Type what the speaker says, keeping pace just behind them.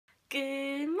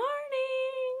Good morning!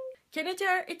 Can you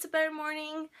tell it's a better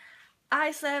morning?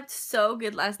 I slept so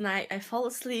good last night. I fell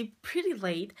asleep pretty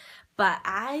late, but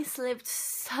I slept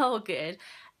so good.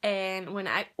 And when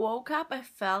I woke up, I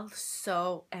felt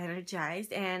so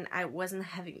energized and I wasn't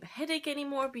having the headache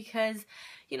anymore because,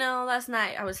 last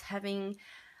night I was having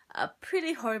a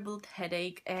pretty horrible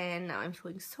headache and now I'm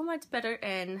feeling so much better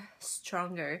and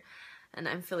stronger. And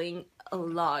I'm feeling a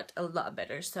lot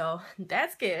better, so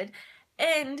that's good.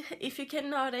 And if you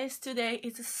can notice, today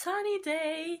it's a sunny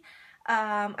day.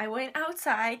 I went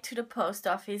outside to the post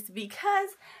office because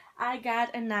I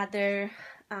got another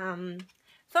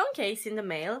phone case in the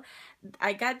mail.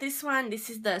 I got this one.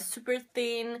 This is the super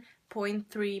thin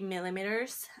 0.3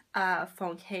 millimeters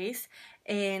phone case,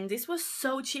 and this was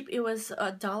so cheap. It was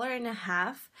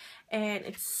 $1.50, and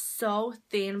it's so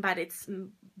thin, but it's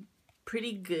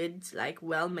pretty good, like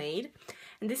well made.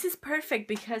 And this is perfect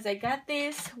because I got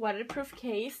this waterproof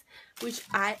case, which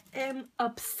I am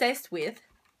obsessed with.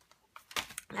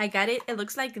 I got it, it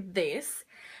looks like this,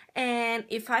 and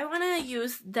if I want to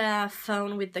use the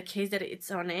phone with the case that it's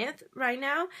on it right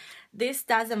now, this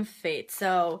doesn't fit.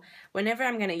 So whenever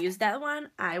I'm gonna use that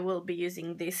one, I will be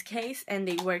using this case, and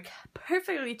they work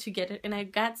perfectly together. And I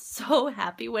got so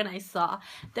happy when I saw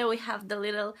that we have the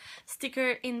little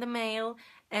sticker in the mail,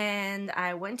 and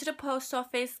I went to the post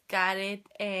office, got it,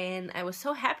 and I was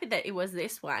so happy that it was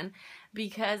this one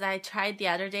because I tried the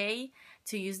other day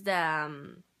to use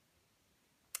the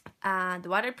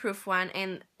waterproof one,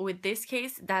 and with this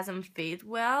case it doesn't fit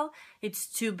well. It's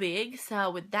too big, so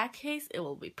with that case it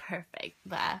will be perfect.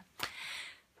 But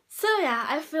so yeah,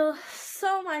 I feel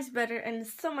so much better and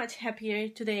so much happier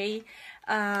today.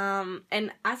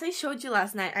 And as I showed you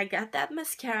last night, I got that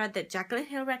mascara that Jacqueline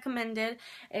Hill recommended,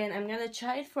 and I'm gonna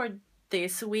try it for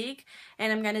this week,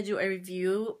 and I'm gonna do a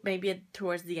review maybe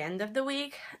towards the end of the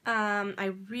week.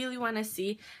 I really want to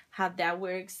see how that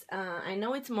works. I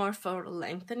know it's more for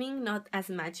lengthening, not as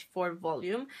much for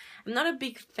volume. I'm not a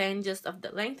big fan just of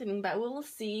the lengthening, but we will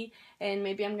see, and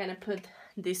maybe I'm gonna put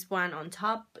this one on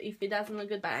top if it doesn't look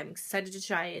good, but I'm excited to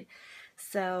try it.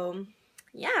 So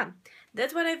yeah,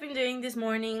 that's what I've been doing this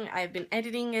morning. I've been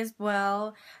editing as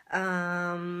well.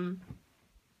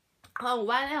 Oh,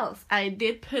 what else? I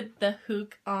did put the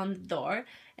hook on the door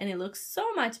and it looks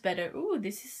so much better. Ooh,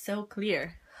 this is so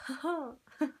clear.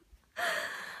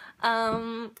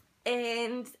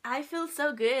 And I feel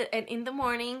so good. And in the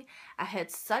morning, I had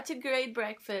such a great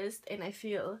breakfast and I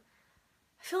feel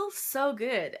so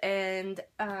good. And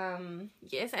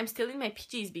yes, I'm still in my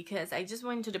PJs because I just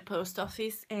went to the post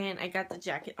office and I got the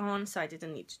jacket on, so I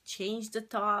didn't need to change the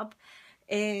top.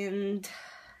 And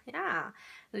yeah,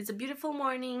 it's a beautiful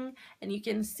morning, and you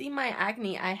can see my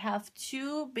acne. I have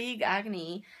two big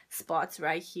acne spots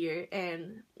right here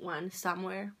and one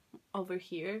somewhere over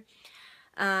here,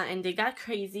 and they got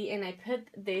crazy, and I put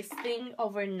this thing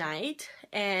overnight.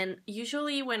 And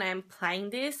usually when I'm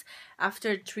applying this,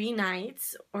 after 3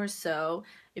 nights or so,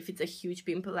 if it's a huge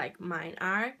pimple like mine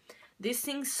are, this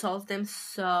thing solves them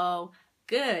so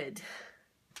good.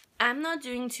 I'm not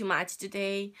doing too much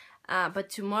today. But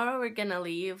tomorrow we're gonna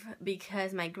leave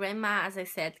because my grandma, as I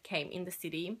said, came in the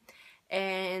city,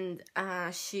 and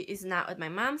she is now at my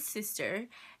mom's sister,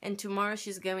 and tomorrow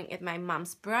she's going at my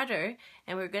mom's brother,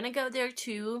 and we're gonna go there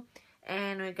too,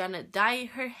 and we're gonna dye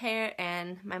her hair,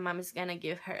 and my mom is gonna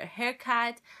give her a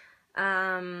haircut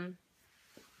and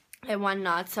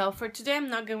whatnot. So for today I'm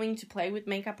not going to play with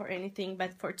makeup or anything,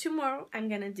 but for tomorrow I'm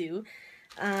gonna do.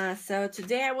 So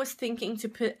today I was thinking to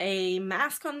put a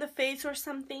mask on the face or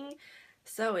something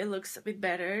so it looks a bit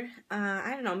better.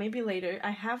 I don't know, maybe later.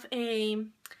 I have a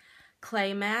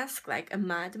clay mask, like a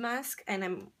mud mask,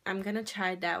 and I'm gonna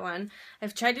try that one.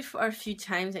 I've tried it for a few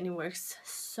times and it works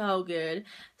so good,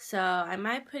 so I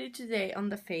might put it today on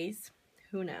the face,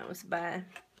 who knows. But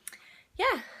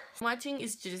yeah, I'm watching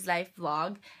Is Judy's Life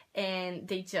vlog, and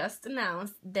they just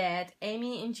announced that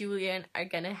Amy and Julian are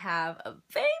gonna have a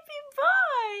baby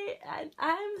boy, and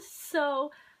I'm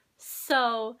so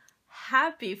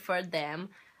happy for them.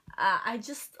 I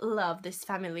just love this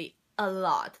family a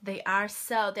lot.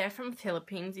 They're from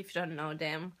Philippines. If you don't know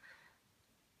them,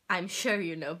 I'm sure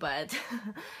you know, but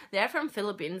they're from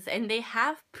Philippines, and they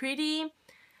have pretty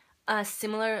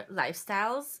similar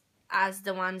lifestyles as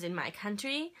the ones in my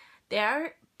country. They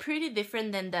are pretty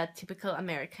different than the typical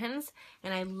Americans,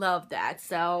 and I love that.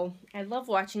 So I love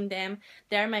watching them.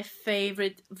 They're my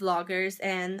favorite vloggers,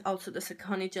 and also the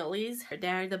Saucony Jollies.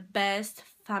 They're the best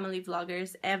family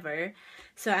vloggers ever.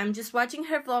 So I'm just watching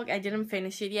her vlog. I didn't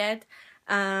finish it yet.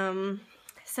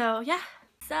 So yeah.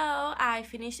 So I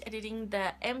finished editing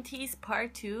the empties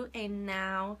part 2, and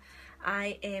now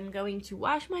I am going to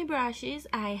wash my brushes.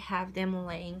 I have them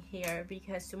laying here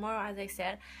because tomorrow, as I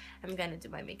said, I'm gonna do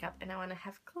my makeup and I want to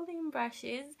have clean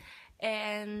brushes.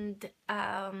 And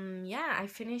yeah, I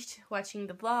finished watching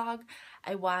the vlog.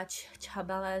 I watched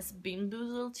Chabella's Bean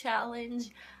Boozled challenge.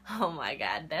 Oh my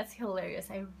god, that's hilarious.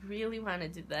 I really want to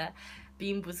do the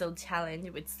Bean Boozled challenge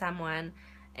with someone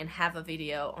and have a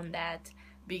video on that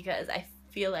because I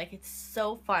feel like it's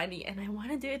so funny and I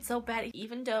want to do it so bad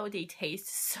even though they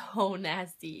taste so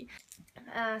nasty.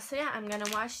 So yeah, I'm gonna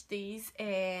watch these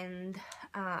and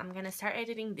I'm gonna start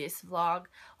editing this vlog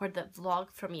or the vlog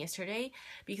from yesterday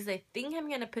because I think I'm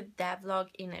gonna put that vlog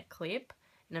in a clip,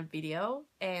 in a video,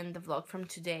 and the vlog from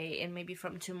today and maybe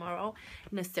from tomorrow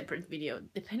in a separate video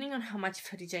depending on how much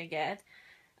footage I get.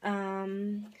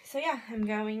 So yeah, I'm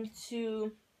going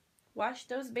to wash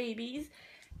those babies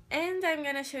and I'm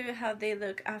gonna show you how they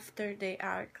look after they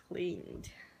are cleaned.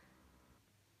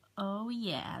 Oh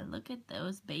yeah, look at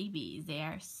those babies. They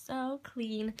are so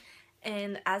clean.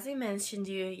 And as I mentioned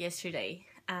to you yesterday,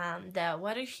 the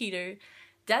water heater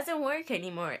doesn't work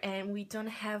anymore and we don't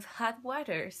have hot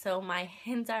water, so my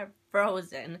hands are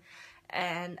frozen.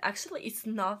 And actually it's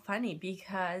not funny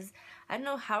because I don't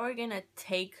know how we're gonna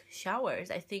take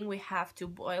showers. I think we have to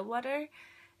boil water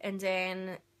and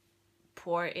then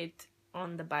pour it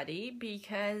on the body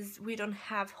because we don't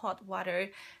have hot water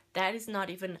that is not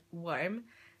even warm.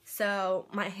 So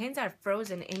my hands are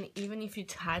frozen and even if you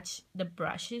touch the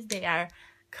brushes they are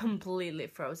completely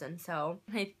frozen. So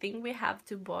I think we have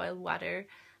to boil water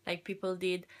like people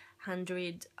did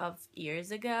hundreds of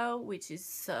years ago, which is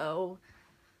so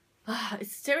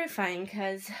it's terrifying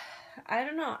because I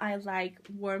don't know, I like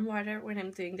warm water when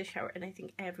I'm doing the shower and I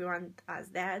think everyone does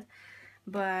that,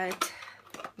 but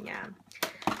yeah.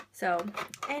 So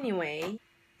anyway,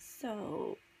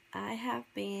 so I have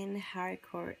been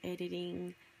hardcore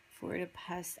editing for the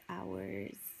past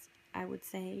hours, I would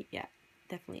say. Yeah,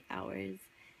 definitely hours.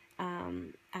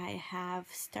 I have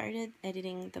started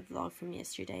editing the vlog from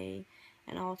yesterday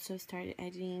and also started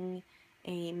editing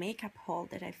a makeup haul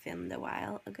that I filmed a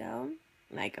while ago,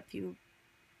 like a few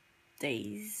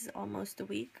days, almost a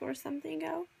week or something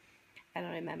ago. I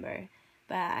don't remember.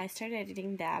 But I started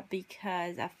editing that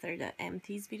because after the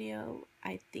empties video,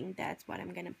 I think that's what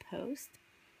I'm gonna post.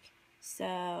 So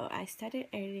I started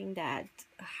editing that,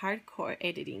 hardcore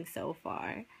editing so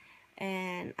far.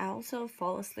 And I also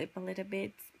fall asleep a little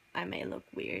bit. I may look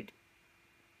weird.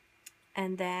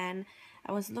 And then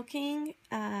I was looking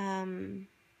on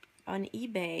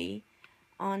eBay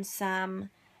on some,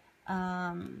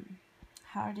 how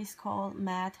are these called?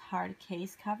 Matte hard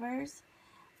case covers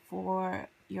for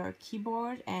your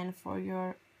keyboard and for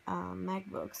your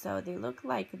MacBook. So they look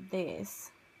like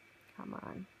this. Come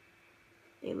on.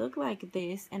 They look like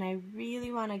this and I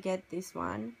really want to get this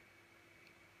one.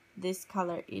 This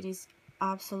color. It is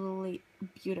absolutely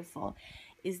beautiful.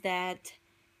 Is that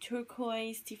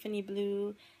turquoise, Tiffany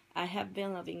blue. I have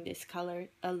been loving this color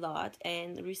a lot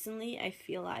and recently I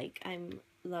feel like I'm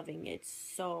loving it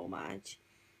so much.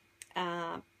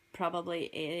 Probably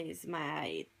it is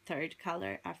my third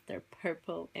color after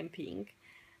purple and pink.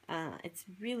 It's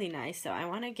really nice, so I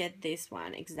want to get this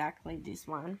one, exactly this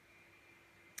one.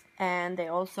 And they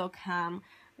also come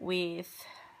with,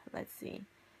 let's see,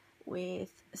 with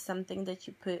something that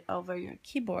you put over your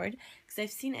keyboard because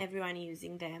I've seen everyone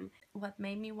using them. What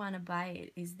made me want to buy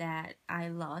it is that I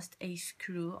lost a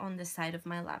screw on the side of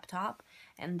my laptop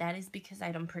and that is because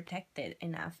I don't protect it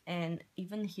enough. And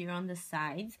even here on the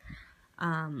sides,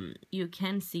 you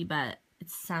can see, but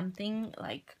it's something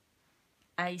like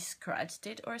I scratched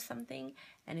it or something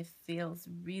and it feels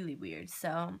really weird.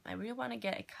 So I really want to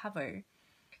get a cover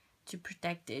to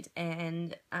protect it,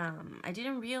 and I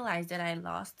didn't realize that I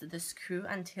lost the screw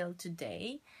until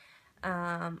today.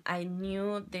 I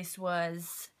knew this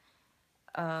was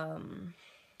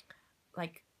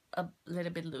like a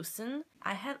little bit loosened.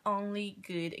 I had only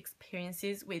good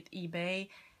experiences with eBay.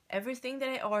 Everything that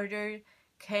I ordered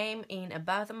came in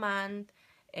about a month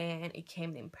and it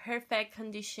came in perfect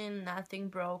condition, nothing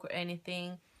broke or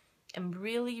anything. I'm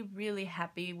really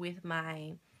happy with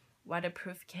my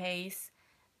waterproof case.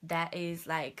 That is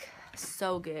like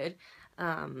so good.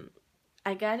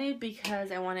 I got it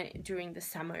because I wanted during the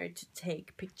summer to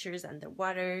take pictures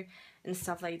underwater and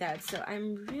stuff like that. So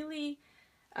I'm really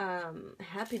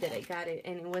happy that I got it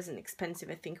and it wasn't expensive.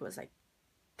 I think it was like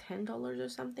 $10 or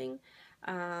something.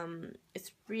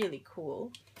 It's really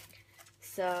cool.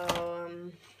 So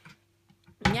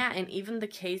yeah, and even the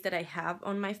case that I have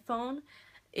on my phone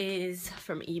is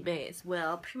from eBay as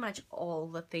well. Pretty much all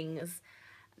the things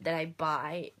that I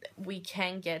buy, we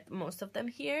can get most of them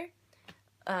here.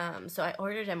 So I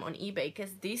ordered them on eBay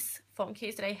because this phone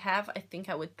case that I have, I think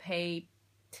I would pay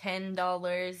 $10,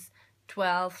 $12,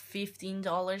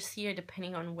 $15 here,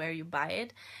 depending on where you buy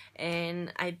it.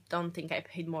 And I don't think I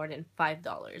paid more than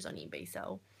 $5 on eBay.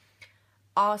 So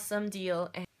awesome deal.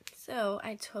 And so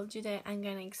I told you that I'm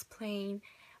gonna explain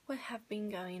what have been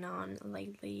going on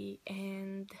lately,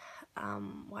 and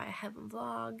why I haven't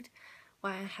vlogged,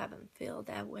 why I haven't felt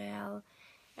that well,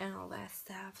 and all that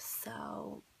stuff.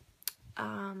 So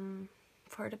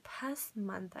for the past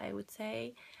month, I would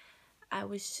say I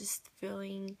was just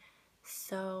feeling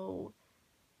so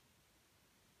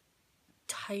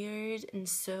tired and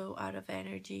so out of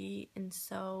energy, and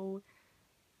so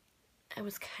I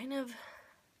was kind of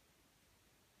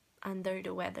under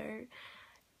the weather,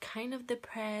 kind of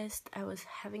depressed. I was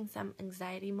having some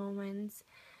anxiety moments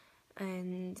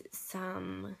and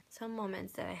some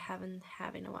moments that I haven't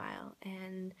had in a while,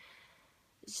 and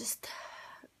just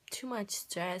too much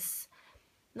stress,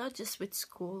 not just with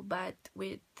school but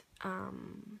with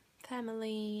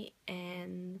family,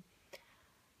 and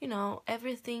you know,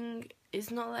 everything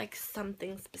is not like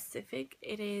something specific,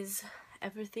 it is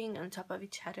everything on top of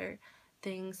each other,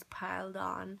 things piled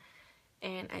on.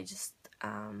 And I just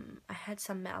I had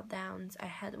some meltdowns. I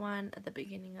had one at the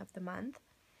beginning of the month,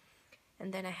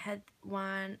 and then I had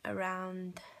one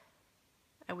around,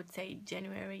 I would say,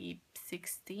 January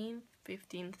 16th,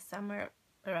 15th, somewhere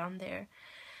around there.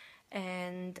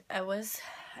 And I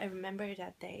remember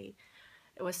that day,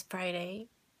 it was Friday,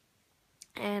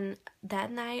 and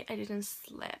that night I didn't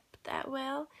sleep that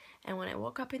well, and when I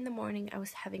woke up in the morning I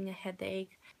was having a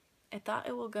headache. I thought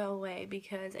it will go away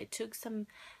because I took some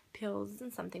pills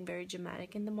and something very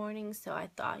dramatic in the morning, so I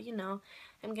thought, you know,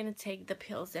 I'm gonna take the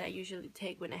pills that I usually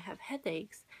take when I have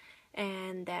headaches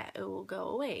and that it will go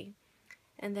away.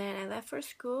 And then I left for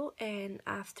school, and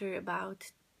after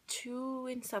about 2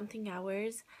 and something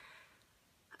hours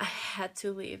I had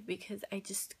to leave because I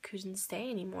just couldn't stay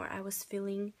anymore. I was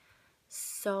feeling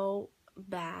so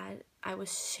bad. I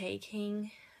was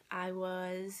shaking. I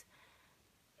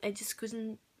just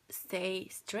couldn't stay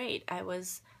straight. I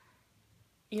was,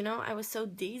 you know, I was so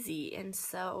dizzy, and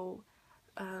so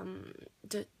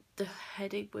the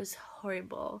headache was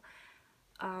horrible.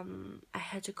 I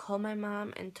had to call my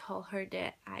mom and tell her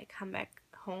that I come back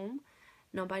home.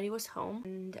 Nobody was home,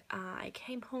 and I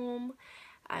came home.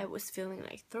 I was feeling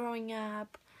like throwing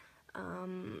up.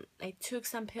 I took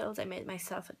some pills. I made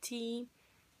myself a tea.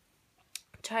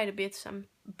 Tried to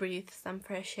breathe some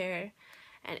fresh air,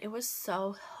 and it was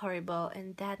so horrible.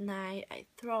 And that night I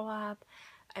throw up.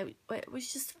 I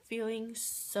was just feeling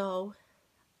so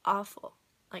awful,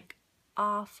 like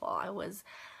awful. I was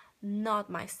not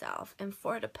myself, and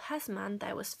for the past month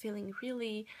I was feeling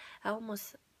really, I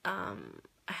almost I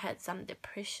had some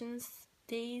depressions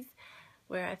days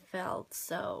where I felt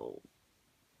so,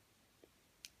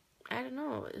 I don't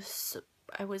know, so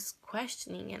I was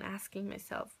questioning and asking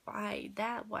myself, why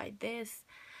that, why this.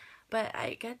 But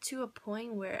I got to a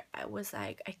point where I was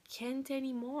like, I can't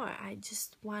anymore. I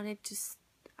just wanted to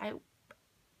I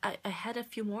had a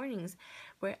few mornings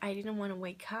where I didn't want to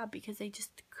wake up because I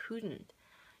just couldn't.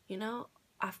 You know,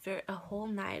 after a whole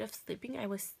night of sleeping, I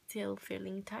was still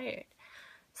feeling tired.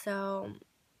 So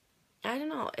I don't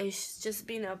know, it's just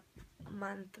been a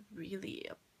month, really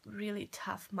a really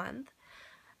tough month.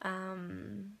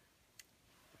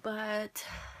 But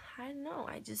I don't know,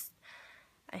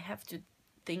 I have to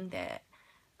think that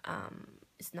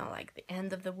it's not like the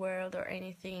end of the world or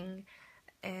anything.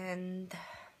 And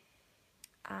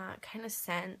kind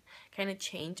of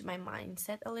changed my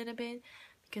mindset a little bit,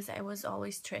 because I was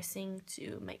always stressing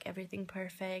to make everything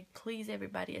perfect, please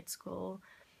everybody at school,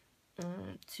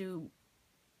 to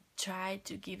try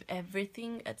to give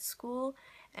everything at school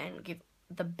and give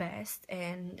the best,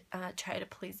 and try to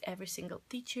please every single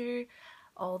teacher,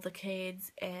 all the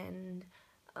kids, and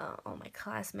all my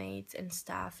classmates and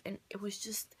stuff. And it was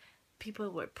just, people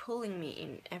were pulling me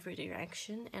in every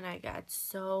direction, and I got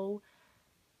so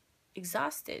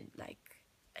exhausted. Like,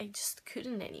 I just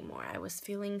couldn't anymore. I was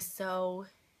feeling so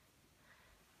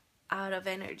out of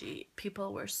energy.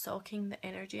 People were soaking the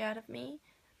energy out of me,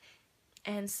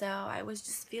 and so I was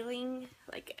just feeling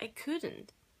like I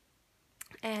couldn't.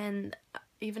 And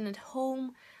even at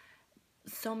home,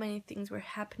 so many things were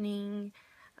happening.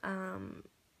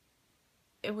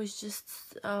 It was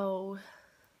just so,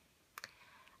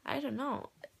 I don't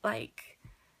know, like,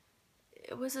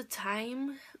 it was a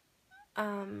time,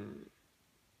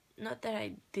 not that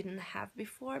I didn't have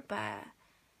before, but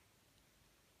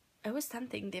it was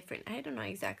something different. I don't know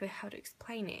exactly how to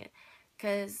explain it,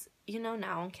 because, you know,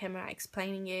 now on camera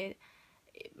explaining it,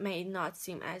 it may not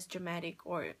seem as dramatic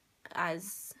or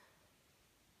as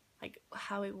like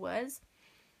how it was.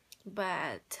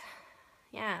 But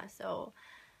yeah, so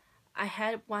I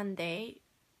had one day,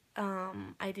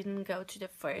 I didn't go to the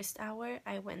first hour.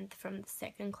 I went from the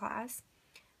second class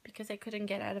because I couldn't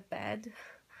get out of bed.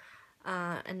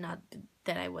 And not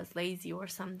that I was lazy or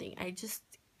something. I just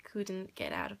couldn't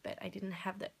get out of bed. I didn't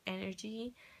have the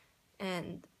energy,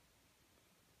 and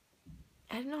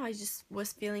I don't know, I just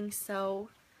was feeling so,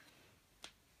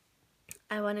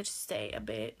 I wanted to stay a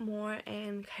bit more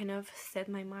and kind of set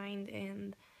my mind,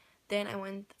 and then I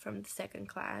went from the second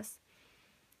class.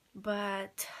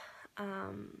 But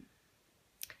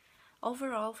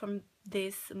overall, from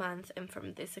this month and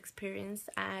from this experience,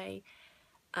 I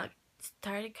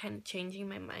started kind of changing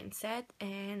my mindset,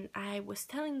 and I was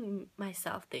telling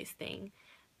myself this thing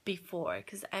before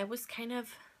because I was kind of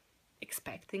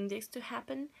expecting this to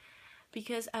happen,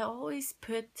 because I always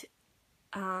put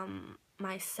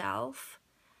myself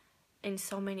in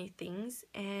so many things,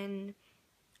 and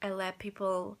I let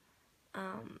people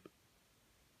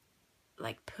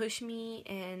like push me,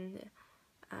 and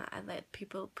I let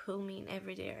people pull me in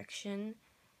every direction,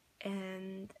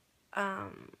 and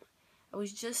I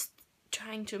was just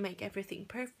trying to make everything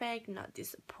perfect, not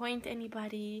disappoint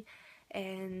anybody,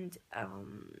 and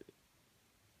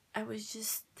I was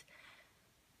just,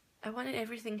 I wanted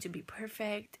everything to be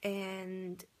perfect,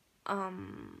 and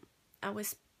I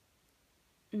was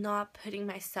not putting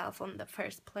myself on the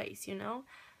first place, you know?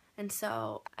 And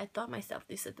so I thought myself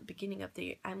this at the beginning of the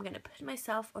year: I'm gonna put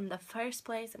myself on the first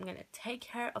place, I'm gonna take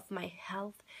care of my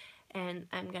health, and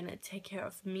I'm gonna take care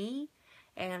of me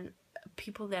and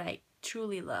people that I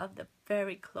truly love, the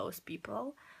very close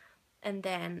people, and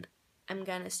then I'm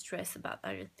gonna stress about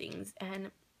other things.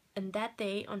 And that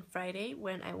day on Friday,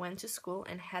 when I went to school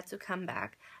and had to come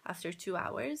back after 2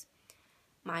 hours,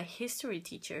 my history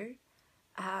teacher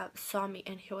saw me,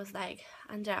 and he was like,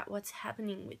 Andra, what's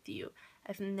happening with you?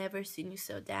 I've never seen you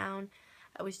so down.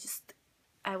 I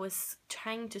was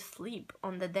trying to sleep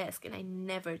on the desk, and I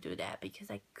never do that because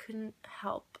I couldn't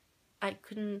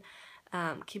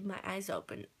keep my eyes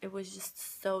open. It was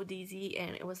just so dizzy,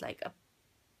 and it was like a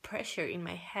pressure in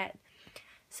my head.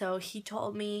 So he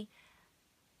told me,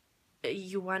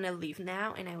 you want to leave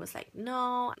now? And I was like,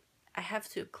 no, I have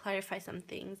to clarify some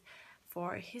things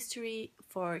for history,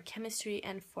 for chemistry,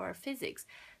 and for physics.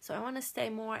 So I want to stay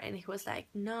more. And he was like,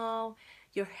 no,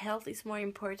 your health is more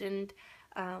important.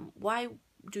 Why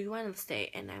do you want to stay?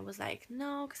 And I was like,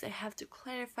 no, because I have to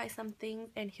clarify something.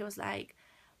 And he was like,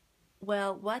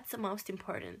 well, what's the most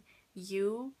important,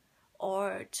 you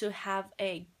or to have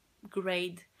a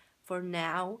grade for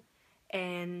now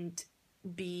and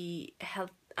be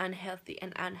unhealthy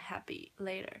and unhappy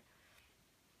later?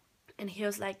 And he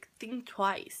was like, think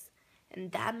twice.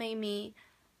 And that made me,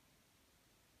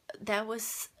 that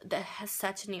has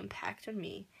such an impact on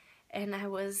me. And I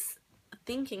was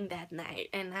thinking that night,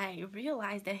 and I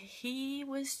realized that he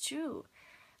was true.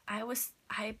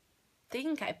 I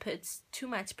think I put too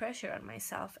much pressure on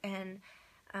myself, and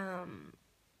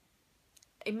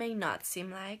it may not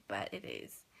seem like, but it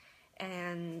is.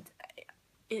 And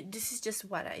this is just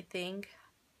what I think,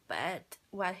 but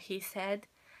what he said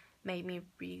made me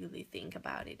really think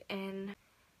about it. And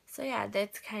so yeah,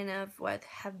 that's kind of what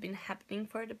have been happening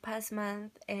for the past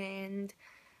month. And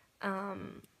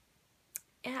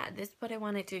yeah, that's what I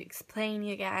wanted to explain,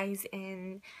 you guys,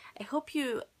 and I hope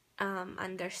you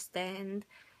understand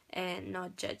and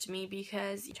not judge me,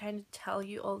 because I'm trying to tell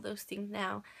you all those things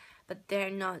now, but they're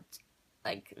not,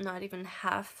 like, not even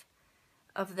half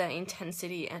of the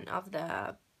intensity and of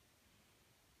the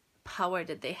power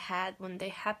that they had when they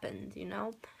happened, you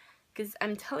know? Because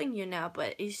I'm telling you now,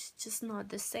 but it's just not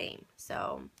the same.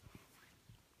 So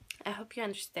I hope you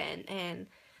understand, and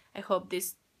I hope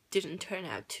this didn't turn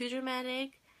out too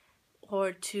dramatic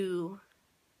or too,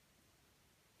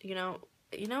 you know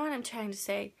what I'm trying to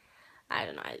say. I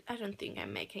don't know, I don't think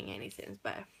I'm making any sense,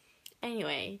 but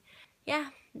anyway, yeah,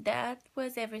 that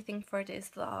was everything for this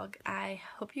vlog. I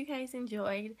hope you guys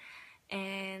enjoyed,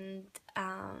 and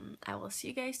I will see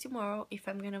you guys tomorrow if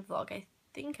I'm gonna vlog. I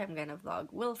think I'm gonna vlog,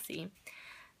 we'll see.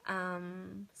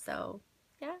 So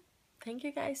yeah, thank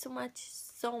you guys so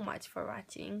much for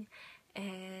watching,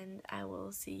 and I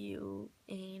will see you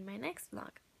in my next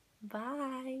vlog.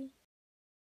 Bye.